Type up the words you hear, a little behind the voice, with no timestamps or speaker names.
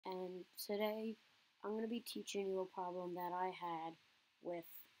today I'm going to be teaching you a problem that I had with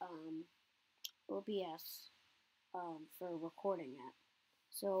OBS for recording it.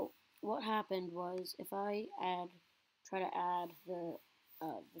 So what happened was if I try to add the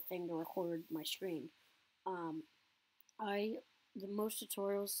thing to record my screen, um, most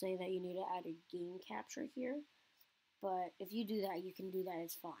tutorials say that you need to add a game capture here, but if you do that, you can do that,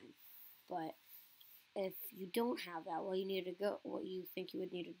 it's fine. But if you don't have that, what you think you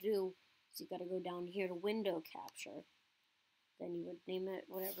would need to do is you got to go down here to window capture. Then you would name it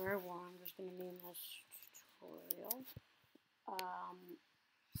whatever I want. I'm just going to name this tutorial.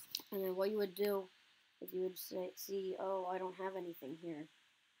 And then what you would do is you would see, oh, I don't have anything here.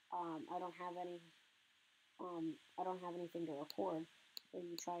 I don't have anything to record. So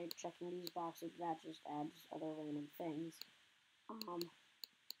you try checking these boxes. That just adds other random things.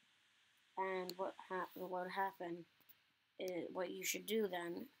 And what would happen is what you should do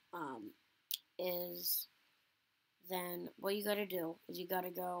then is then what you got to do is you got to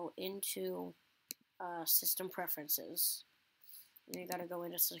go into system preferences. And you got to go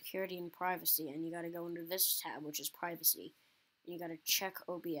into security and privacy, and you got to go into this tab, which is privacy. And you got to check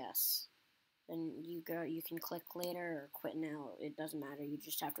OBS. Then you can click later or quit now. It doesn't matter. You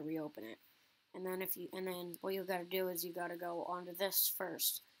just have to reopen it. And then what you got to do is you got to go onto this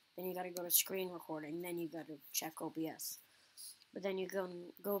first. Then you got to go to screen recording. Then you got to check OBS. But then you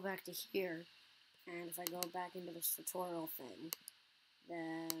go back to here, and if I go back into this tutorial thing,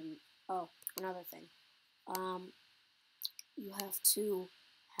 then another thing. You have to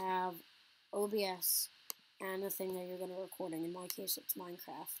have OBS and the thing that you're going to be recording. In my case, it's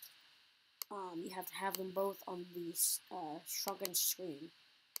Minecraft. You have to have them both on the shrunken screen.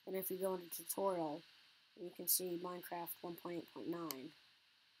 And if you go into tutorial, you can see Minecraft 1.8.9.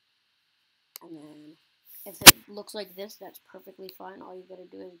 And then if it looks like this, that's perfectly fine. All you got to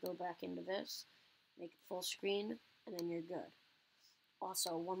do is go back into this, make it full screen, and then you're good.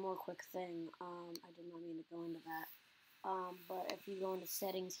 Also, one more quick thing. I did not mean to go into that. But if you go into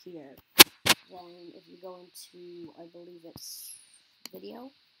settings here, then if you go into, I believe it's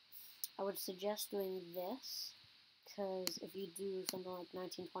video, I would suggest doing this, because if you do something like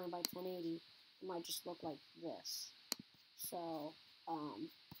 1920 by 1080, it might just look like this. So,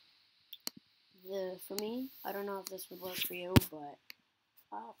 for me, I don't know if this would work for you, but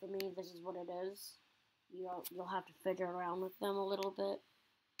for me, this is what it is. You'll have to figure around with them a little bit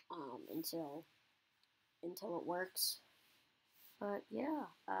until it works. But yeah,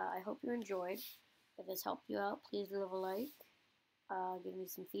 I hope you enjoyed. If this helped you out, please leave a like. Give me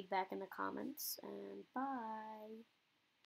some feedback in the comments, and bye.